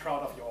 I'm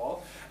proud of you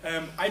all.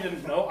 I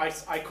didn't know.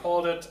 I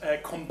called it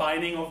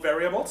combining of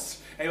variables.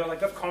 And you were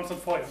like, that's constant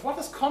folding. What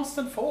is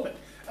constant folding?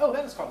 Oh,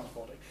 that is constant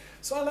folding.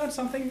 So I learned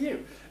something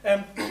new.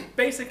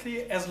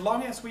 Basically, as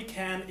long as we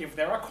can, if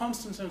there are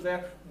constants in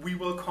there, we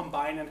will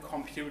combine and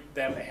compute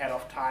them ahead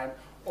of time,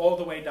 all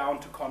the way down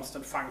to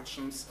constant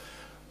functions.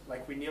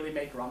 Like we nearly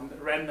made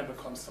random a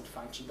constant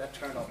function. That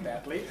turned out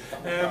badly.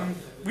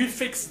 We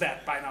fixed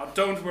that by now.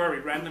 Don't worry.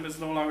 Random is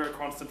no longer a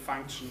constant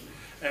function.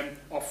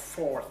 Of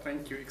 4,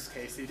 thank you,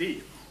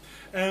 XKCD.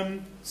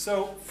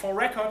 So for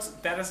records,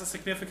 that is a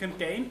significant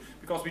gain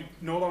because we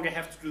no longer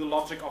have to do the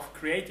logic of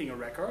creating a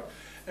record.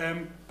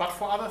 But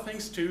for other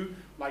things too,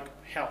 like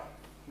hell,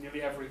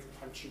 nearly every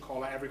function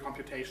caller, every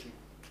computation.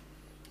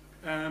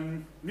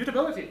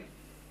 Mutability.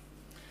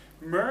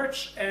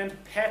 Merge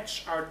and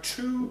patch are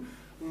two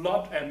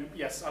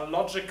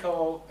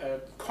logical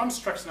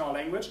constructs in our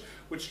language,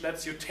 which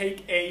lets you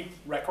take a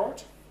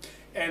record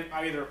and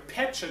either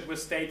patch it with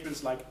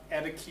statements like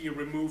add a key,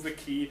 remove a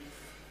key,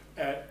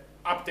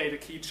 update a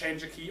key,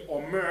 change a key,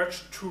 or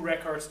merge two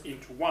records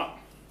into one.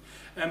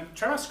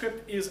 Tremor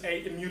script is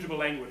an immutable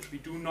language. We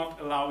do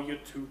not allow you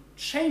to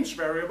change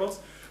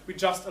variables, we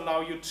just allow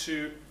you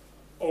to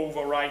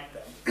overwrite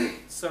them.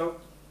 So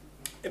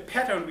a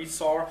pattern we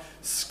saw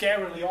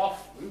scarily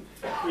often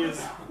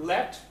is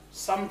let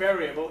some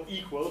variable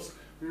equals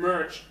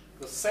merge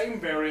the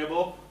same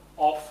variable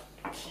of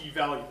key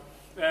value.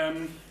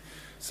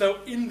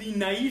 So in the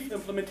naive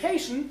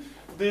implementation,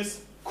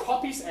 this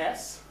copies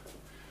S,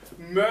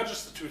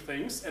 merges the two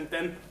things, and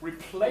then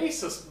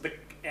replaces the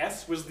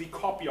S with the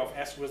copy of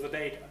S with the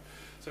data.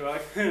 So we're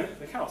like,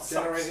 that kind of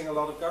sucks. Generating a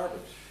lot of garbage.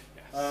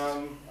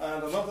 Yes.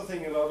 And another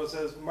thing you'll notice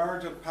is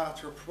merge and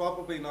patch are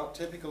probably not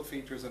typical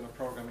features in a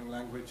programming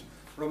language.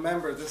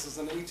 Remember, this is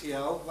an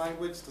ETL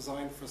language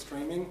designed for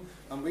streaming,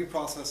 and we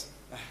process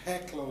a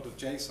heckload of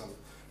JSON.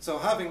 So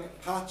having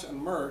patch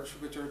and merge,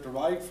 which are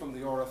derived from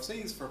the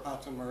RFCs for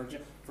patch and merge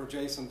for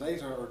JSON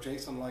data or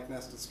JSON-like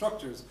nested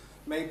structures,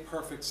 made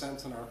perfect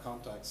sense in our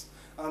context.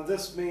 And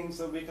this means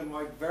that we can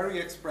write very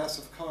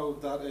expressive code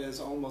that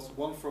is almost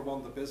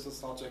one-for-one the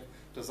business logic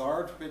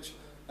desired, which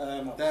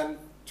then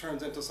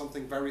turns into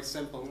something very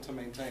simple to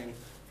maintain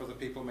for the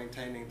people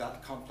maintaining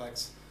that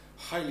complex,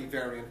 highly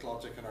variant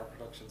logic in our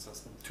production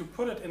system. To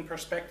put it in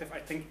perspective, I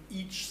think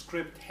each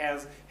script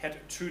has had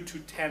 2 to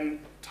 10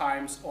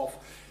 times of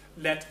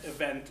let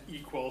event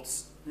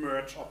equals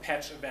merge or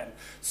patch event.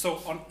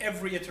 So on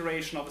every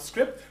iteration of the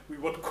script, we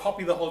would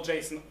copy the whole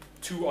JSON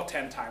 2 or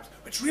 10 times,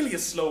 which really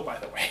is slow, by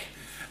the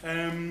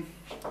way.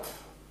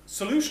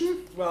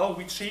 Solution, well,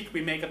 we cheat,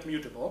 we make it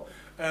mutable.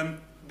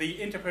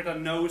 The interpreter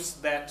knows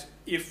that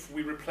if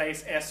we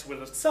replace S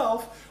with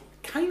itself,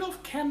 we kind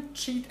of can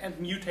cheat and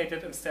mutate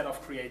it instead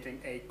of creating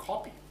a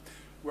copy.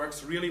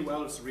 Works really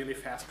well, it's really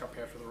fast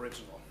compared to the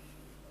original.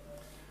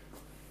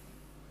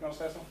 You want to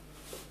say something?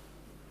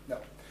 No.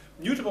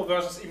 Mutable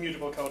versus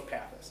immutable code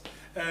paths.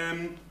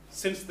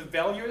 Since the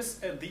value is,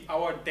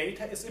 our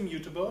data is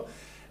immutable,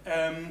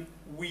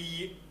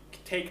 we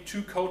take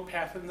two code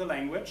paths in the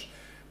language.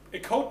 A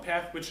code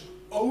path which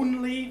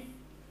only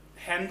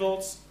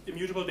handles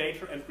immutable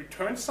data and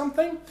returns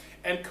something,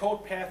 and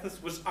code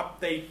paths which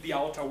update the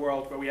outer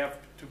world, where we have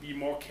to be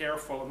more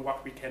careful on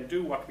what we can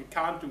do, what we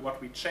can't do,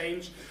 what we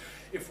change,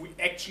 if we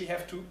actually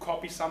have to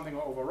copy something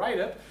or overwrite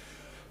it.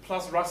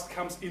 Plus Rust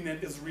comes in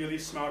and is really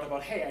smart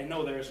about, hey, I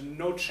know there is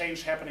no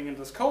change happening in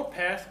this code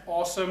path,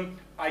 awesome,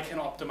 I can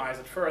optimize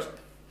it further.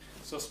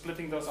 So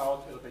splitting those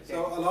out is a big game.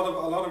 So a lot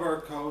of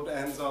our code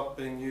ends up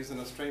being used in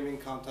a streaming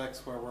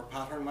context where we're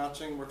pattern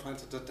matching, we're trying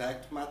to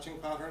detect matching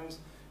patterns.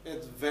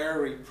 It's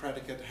very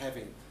predicate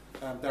heavy.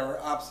 There are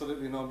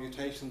absolutely no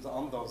mutations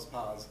on those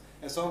paths.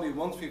 It's only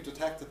once we've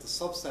detected the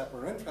subset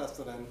we're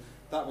interested in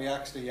that we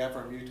actually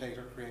ever mutate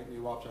or create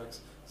new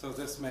objects. So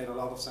this made a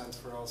lot of sense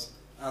for us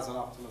as an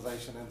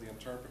optimization in the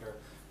interpreter.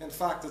 In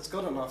fact, it's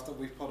good enough that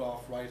we've put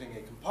off writing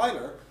a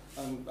compiler,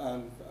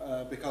 and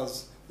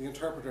because the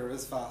interpreter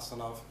is fast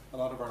enough, a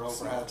lot of our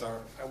overheads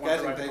are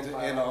getting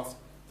data in off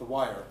the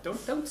wire.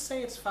 Don't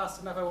say it's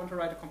fast enough, I want to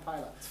write a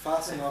compiler. It's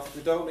fast enough,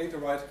 we don't need to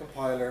write a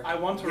compiler. I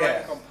want to write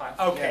a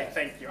compiler. Okay,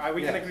 thank you.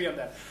 We can agree on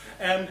that.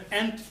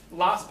 And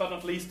last but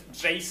not least,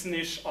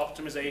 JSON-ish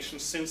optimization,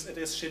 since it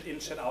is shit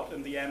in, shit out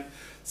in the end.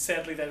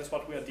 Sadly, that is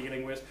what we are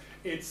dealing with.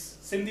 It's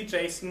SIMD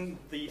JSON,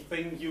 the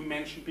thing you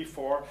mentioned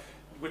before.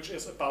 which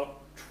is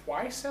about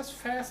twice as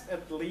fast,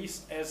 at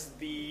least, as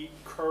the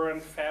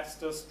current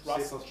fastest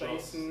Rust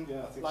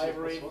JSON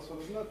library.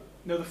 Isn't it?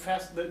 No,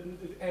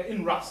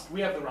 in Rust, we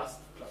have the Rust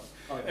clone,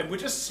 Oh, yeah.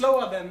 which is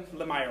slower than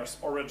Lemaille's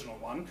original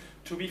one.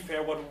 To be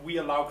fair, what we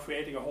allow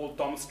creating a whole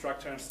DOM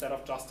structure instead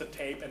of just a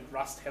tape, and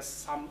Rust has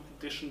some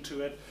addition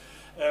to it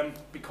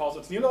because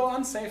it's nearly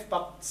unsafe,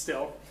 but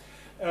still.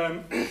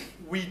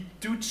 We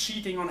do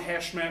cheating on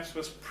hash maps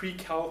with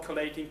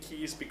pre-calculating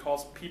keys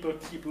because people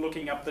keep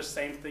looking up the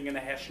same thing in a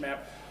hash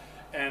map,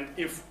 and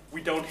if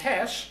we don't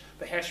hash,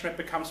 the hash map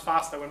becomes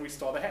faster when we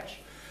store the hash.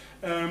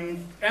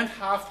 And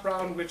half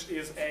brown, which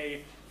is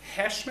a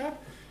hash map.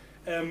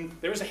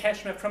 There is a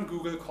hash map from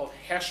Google called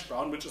hash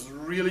brown, which is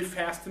really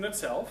fast in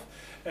itself.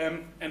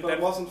 And But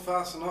it wasn't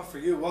fast enough for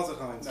you, was it,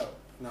 Heinz? No.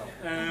 No.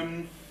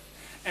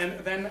 And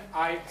then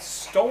I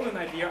stole an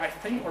idea. I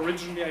think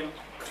originally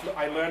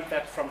I learned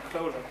that from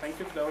Clojure. Thank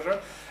you, Clojure.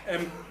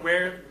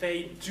 Where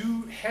they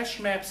do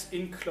hash maps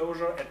in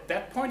Clojure at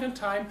that point in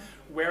time,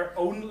 where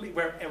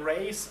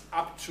arrays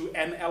up to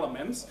n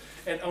elements,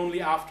 and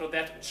only after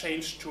that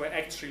change to an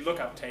actually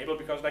lookup table.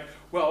 Because, like,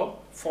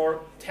 well,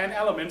 for 10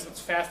 elements, it's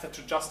faster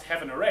to just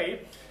have an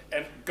array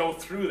and go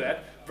through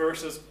that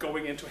versus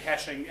going into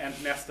hashing and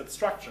nested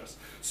structures.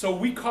 So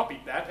we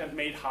copied that and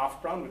made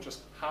half brown, which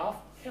is half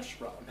hash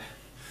brown.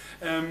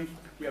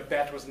 We are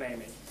bad with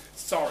naming.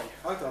 Sorry.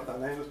 I thought that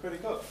name was pretty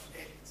good.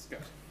 It's good.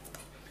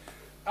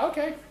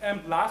 Okay,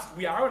 and last,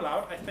 we are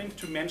allowed, I think,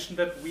 to mention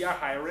that we are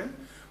hiring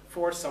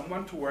for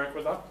someone to work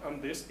with us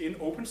on this in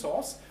open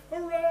source.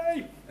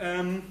 Hooray!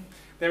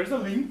 There is a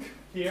link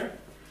here,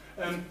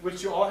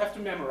 which you all have to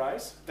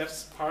memorize.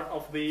 That's part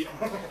of the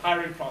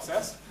hiring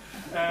process.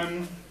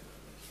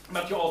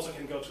 But you also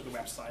can go to the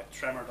website,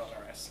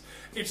 tremor.rs.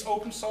 It's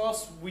open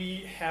source.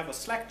 We have a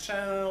Slack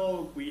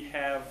channel. We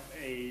have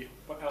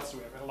what else do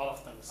we have? A lot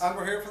of things. And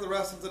we're here for the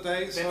rest of the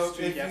day, so That's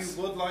true, if yes.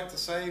 you would like to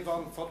save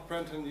on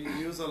footprint and you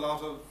use a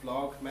lot of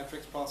log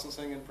metrics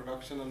processing in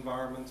production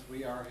environments,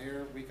 we are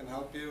here. We can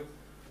help you.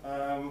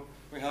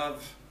 We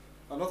have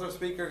another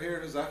speaker here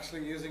who's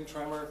actually using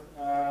Tremor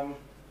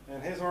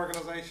in his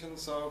organization,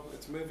 so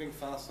it's moving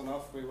fast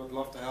enough. We would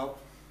love to help.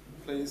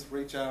 Please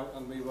reach out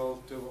and we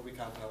will do what we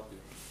can to help you.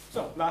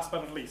 So, last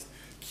but not least,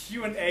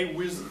 Q&A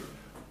with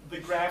the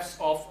graphs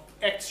of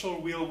actual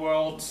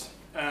real-world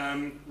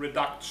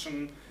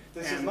reduction.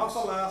 This is not the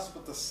last,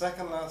 but the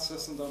second last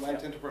system that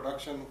went into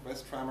production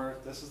with Tremor.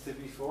 This is the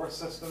before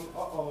system.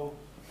 Uh-oh.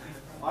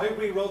 I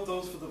rewrote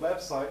those for the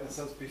website, and it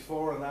says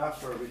before and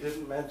after. We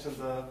didn't mention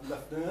the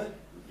Lefne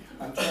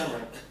and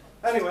Tremor.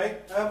 Anyway,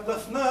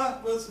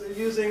 Lefne was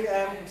using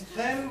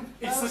 10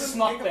 It's the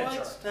snot gigabytes,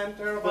 ledger. 10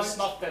 terabytes. The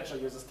snot ledger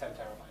uses 10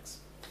 terabytes.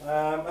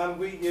 And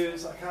we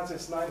use, I can't say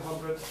it's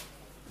 900.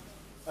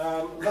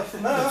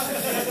 Lefne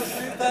uses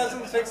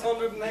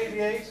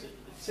 2,688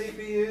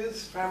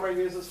 CPUs. Tremor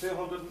uses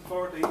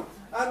 240.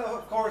 And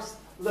of course,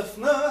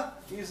 Lefne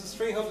uses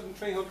 300 and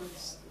 300.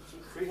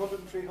 300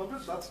 and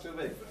 300? That's too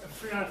big.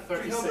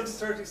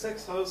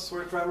 336 hosts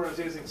where Tremor is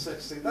using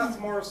 60. That's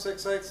more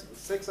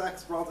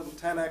 6x rather than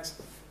 10x.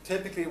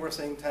 Typically we're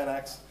seeing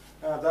 10x.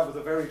 That was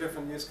a very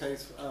different use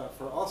case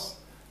for us.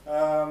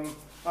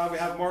 We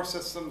have more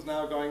systems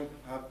now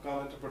have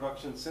gone into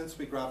production since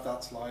we grabbed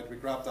that slide. We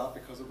grabbed that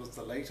because it was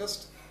the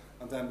latest.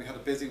 And then we had a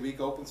busy week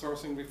open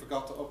sourcing. We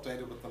forgot to update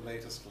it with the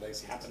latest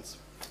releases. Happens.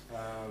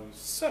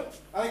 So,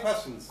 any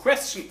questions?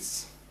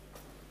 Questions?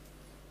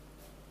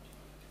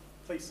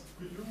 Please.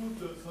 Could you move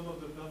some of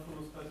the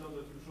performance patterns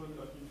that you showed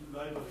into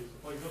libraries?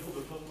 For example,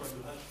 the first one,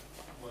 the hash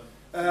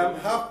one.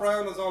 Half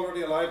Brown is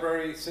already a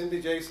library.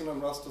 Cindy Jason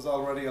and Rust is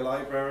already a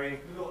library.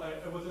 No,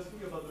 I was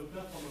asking about the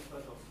performance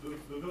patterns.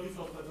 The very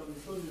first pattern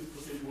you showed is,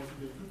 okay, you want to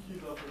get 2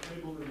 keys after a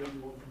table and then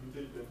you want to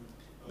mutate them.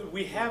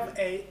 We have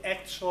an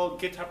actual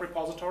GitHub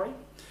repository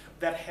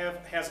that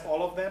has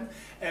all of them.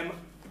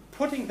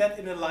 Putting that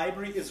in a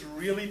library is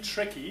really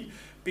tricky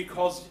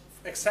because,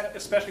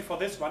 especially for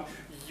this one,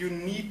 you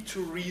need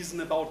to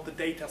reason about the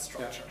data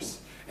structures.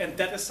 Yeah. And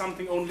that is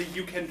something only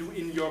you can do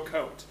in your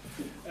code.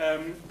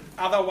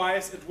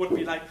 Otherwise, it would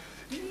be like...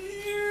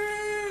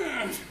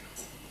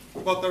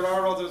 But there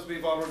are others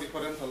we've already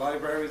put into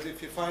libraries.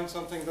 If you find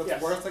something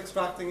that's worth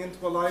extracting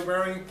into a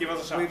library, give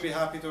us a shot. We'd be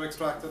happy to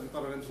extract it and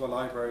put it into a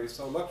library.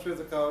 So look through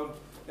the code.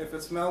 If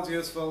it smells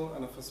useful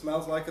and if it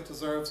smells like it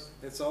deserves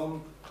its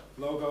own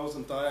logos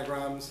and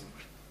diagrams,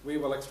 we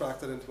will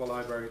extract it into a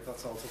library.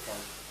 That's also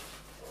fine.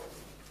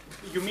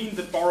 You mean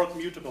the borrowed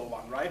mutable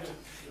one, right?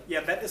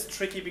 Yeah, that is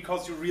tricky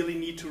because you really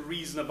need to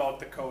reason about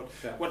the code.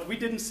 Yeah. What we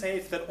didn't say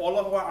is that all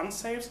of our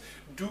unsafes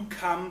do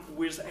come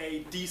with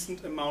a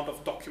decent amount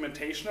of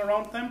documentation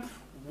around them,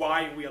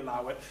 why we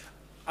allow it.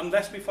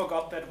 Unless we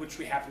forgot that, which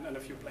we haven't in a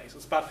few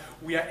places. But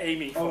we are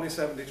aiming for only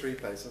 73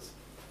 places.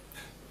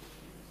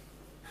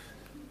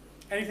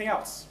 Anything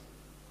else?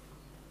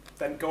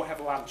 Then go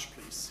have lunch,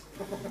 please.